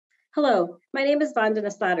Hello, my name is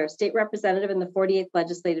Vandana Slatter, State Representative in the 48th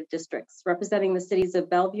Legislative Districts, representing the cities of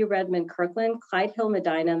Bellevue, Redmond, Kirkland, Clyde Hill,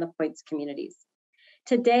 Medina, and the Points communities.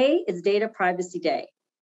 Today is Data Privacy Day.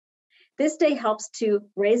 This day helps to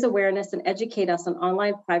raise awareness and educate us on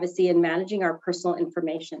online privacy and managing our personal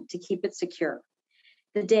information to keep it secure.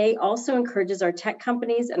 The day also encourages our tech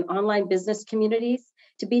companies and online business communities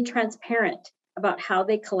to be transparent about how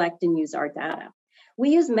they collect and use our data.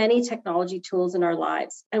 We use many technology tools in our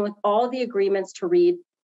lives, and with all the agreements to read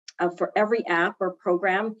for every app or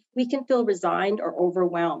program, we can feel resigned or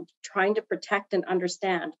overwhelmed trying to protect and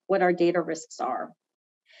understand what our data risks are.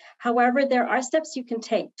 However, there are steps you can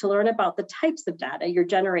take to learn about the types of data you're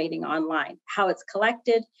generating online, how it's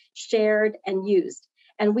collected, shared, and used.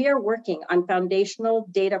 And we are working on foundational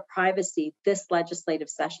data privacy this legislative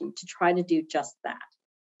session to try to do just that.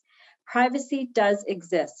 Privacy does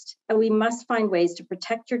exist, and we must find ways to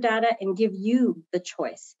protect your data and give you the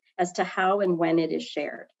choice as to how and when it is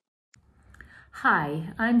shared.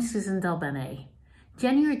 Hi, I'm Susan Del Bene.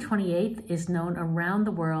 January 28th is known around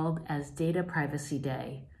the world as Data Privacy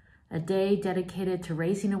Day, a day dedicated to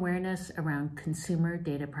raising awareness around consumer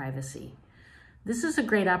data privacy. This is a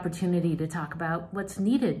great opportunity to talk about what's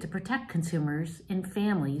needed to protect consumers and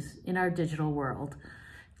families in our digital world.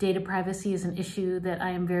 Data privacy is an issue that I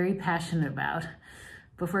am very passionate about.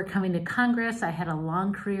 Before coming to Congress, I had a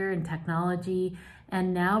long career in technology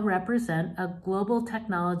and now represent a global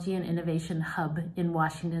technology and innovation hub in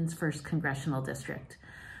Washington's 1st Congressional District.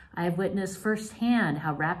 I have witnessed firsthand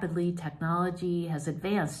how rapidly technology has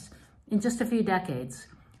advanced in just a few decades,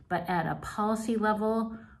 but at a policy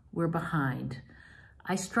level, we're behind.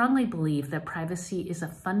 I strongly believe that privacy is a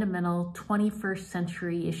fundamental 21st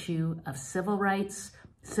century issue of civil rights,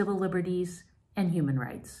 civil liberties, and human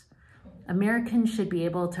rights. Americans should be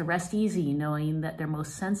able to rest easy knowing that their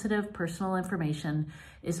most sensitive personal information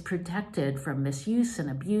is protected from misuse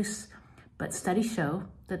and abuse, but studies show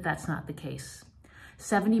that that's not the case.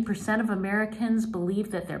 70% of Americans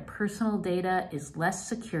believe that their personal data is less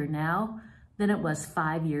secure now than it was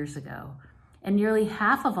 5 years ago. And nearly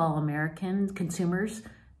half of all American consumers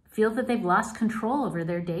feel that they've lost control over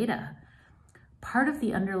their data. Part of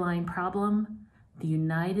the underlying problem, the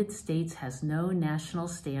United States has no national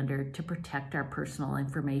standard to protect our personal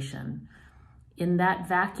information. In that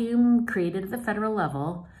vacuum created at the federal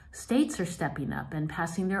level, states are stepping up and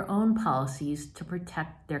passing their own policies to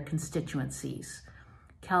protect their constituencies.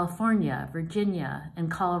 California, Virginia,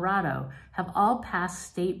 and Colorado have all passed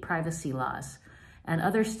state privacy laws, and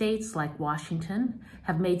other states like Washington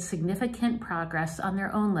have made significant progress on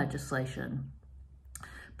their own legislation.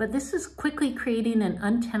 But this is quickly creating an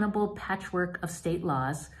untenable patchwork of state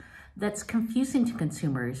laws that's confusing to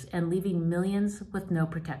consumers and leaving millions with no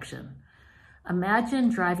protection. Imagine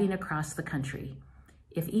driving across the country.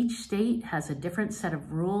 If each state has a different set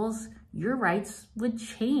of rules, your rights would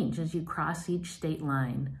change as you cross each state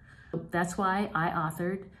line. That's why I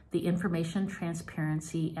authored the Information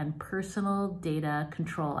Transparency and Personal Data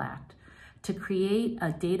Control Act to create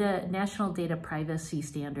a national data privacy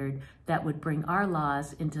standard that would bring our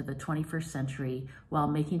laws into the 21st century while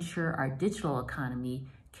making sure our digital economy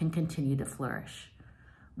can continue to flourish.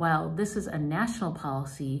 While this is a national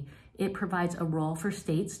policy, it provides a role for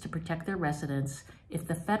states to protect their residents if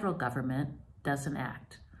the federal government doesn't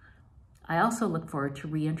act. I also look forward to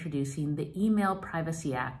reintroducing the Email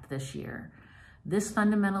Privacy Act this year. This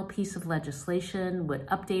fundamental piece of legislation would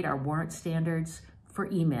update our warrant standards for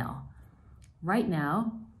email. Right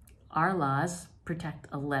now, our laws protect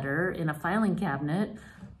a letter in a filing cabinet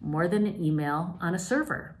more than an email on a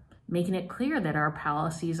server, making it clear that our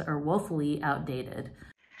policies are woefully outdated.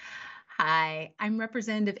 Hi, I'm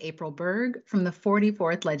Representative April Berg from the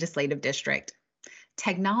 44th Legislative District.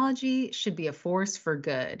 Technology should be a force for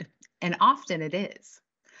good, and often it is.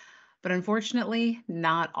 But unfortunately,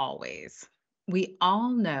 not always. We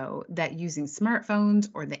all know that using smartphones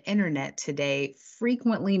or the internet today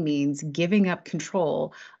frequently means giving up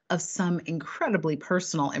control of some incredibly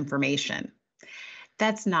personal information.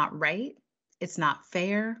 That's not right, it's not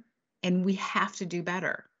fair, and we have to do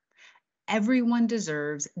better. Everyone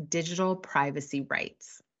deserves digital privacy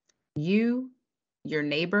rights. You, your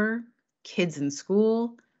neighbor, kids in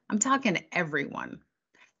school, I'm talking everyone.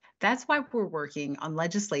 That's why we're working on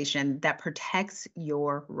legislation that protects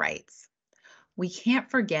your rights. We can't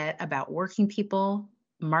forget about working people,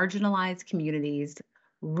 marginalized communities,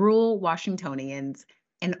 rural Washingtonians,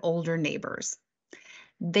 and older neighbors.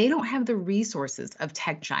 They don't have the resources of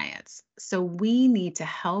tech giants, so we need to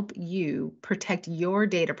help you protect your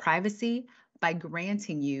data privacy by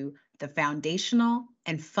granting you the foundational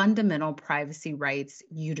and fundamental privacy rights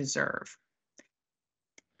you deserve.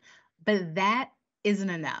 But that isn't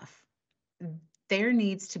enough. There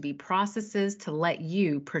needs to be processes to let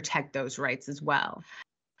you protect those rights as well.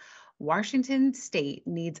 Washington State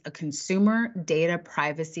needs a Consumer Data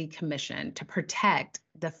Privacy Commission to protect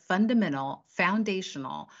the fundamental,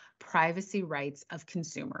 foundational privacy rights of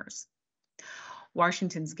consumers.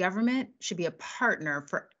 Washington's government should be a partner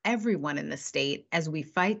for everyone in the state as we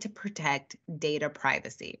fight to protect data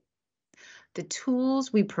privacy. The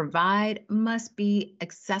tools we provide must be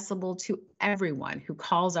accessible to everyone who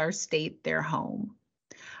calls our state their home.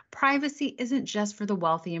 Privacy isn't just for the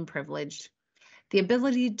wealthy and privileged. The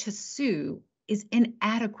ability to sue is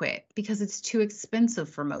inadequate because it's too expensive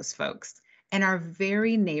for most folks and our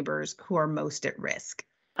very neighbors who are most at risk.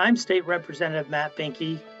 I'm State Representative Matt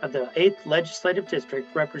Binke of the 8th Legislative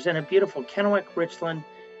District, representing beautiful Kennewick, Richland,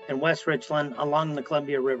 and West Richland along the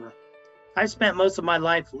Columbia River. I spent most of my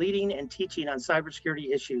life leading and teaching on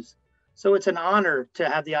cybersecurity issues, so it's an honor to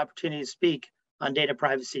have the opportunity to speak on Data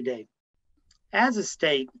Privacy Day. As a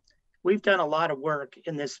state, we've done a lot of work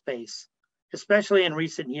in this space, especially in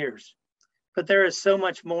recent years, but there is so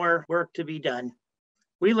much more work to be done.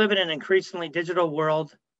 We live in an increasingly digital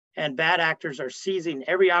world, and bad actors are seizing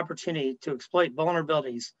every opportunity to exploit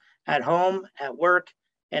vulnerabilities at home, at work,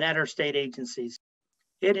 and at our state agencies.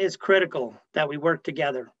 It is critical that we work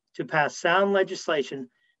together to pass sound legislation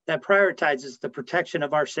that prioritizes the protection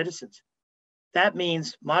of our citizens. That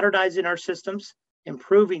means modernizing our systems,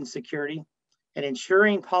 improving security, and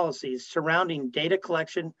ensuring policies surrounding data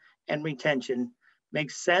collection and retention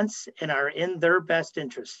make sense and are in their best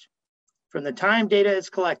interest. From the time data is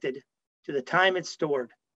collected to the time it's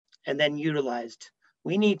stored and then utilized,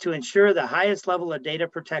 we need to ensure the highest level of data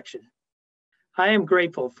protection. I am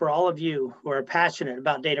grateful for all of you who are passionate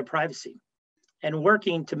about data privacy and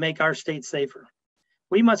working to make our state safer.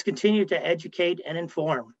 We must continue to educate and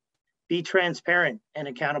inform, be transparent and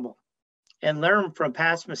accountable, and learn from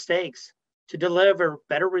past mistakes to deliver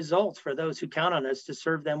better results for those who count on us to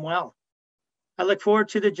serve them well. I look forward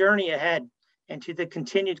to the journey ahead and to the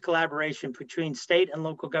continued collaboration between state and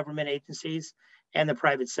local government agencies and the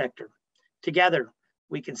private sector. Together,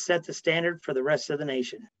 we can set the standard for the rest of the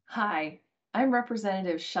nation. Hi, I'm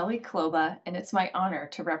Representative Shelley Kloba, and it's my honor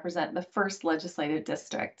to represent the 1st Legislative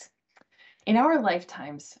District. In our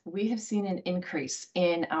lifetimes, we have seen an increase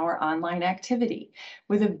in our online activity,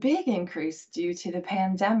 with a big increase due to the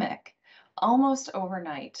pandemic. Almost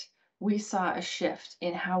overnight, we saw a shift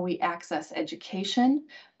in how we access education,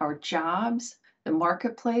 our jobs, the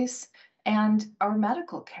marketplace, and our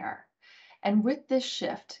medical care. And with this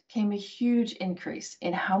shift came a huge increase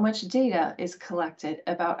in how much data is collected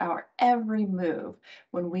about our every move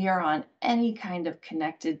when we are on any kind of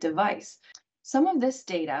connected device. Some of this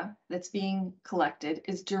data that's being collected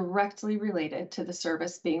is directly related to the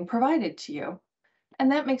service being provided to you,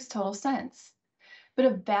 and that makes total sense. But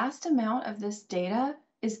a vast amount of this data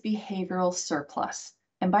is behavioral surplus.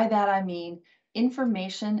 And by that, I mean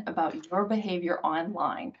information about your behavior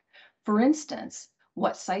online. For instance,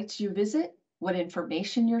 what sites you visit, what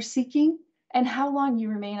information you're seeking, and how long you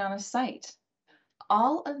remain on a site.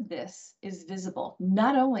 All of this is visible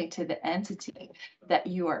not only to the entity that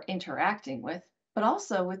you are interacting with, but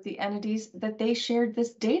also with the entities that they shared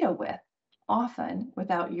this data with, often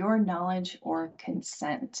without your knowledge or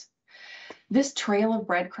consent. This trail of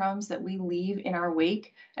breadcrumbs that we leave in our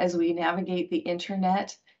wake as we navigate the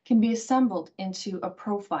internet can be assembled into a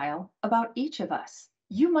profile about each of us.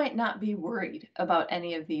 You might not be worried about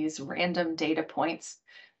any of these random data points,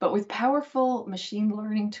 but with powerful machine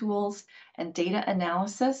learning tools and data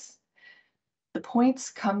analysis, the points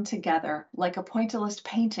come together like a pointillist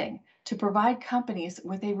painting to provide companies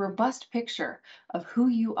with a robust picture of who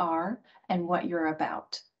you are and what you're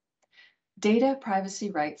about. Data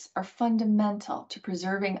privacy rights are fundamental to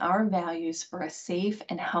preserving our values for a safe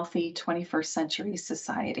and healthy 21st century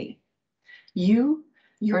society. You,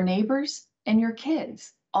 your neighbors, and your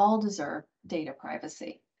kids all deserve data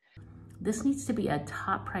privacy. This needs to be a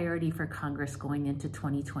top priority for Congress going into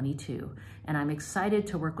 2022, and I'm excited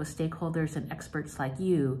to work with stakeholders and experts like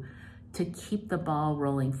you to keep the ball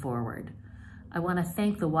rolling forward. I want to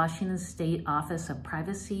thank the Washington State Office of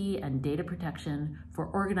Privacy and Data Protection for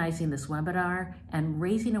organizing this webinar and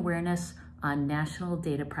raising awareness on National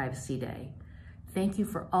Data Privacy Day. Thank you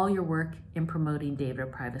for all your work in promoting data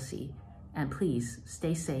privacy, and please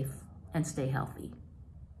stay safe and stay healthy.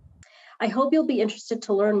 I hope you'll be interested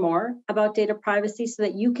to learn more about data privacy so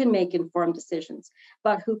that you can make informed decisions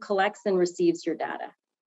about who collects and receives your data.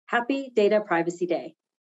 Happy Data Privacy Day.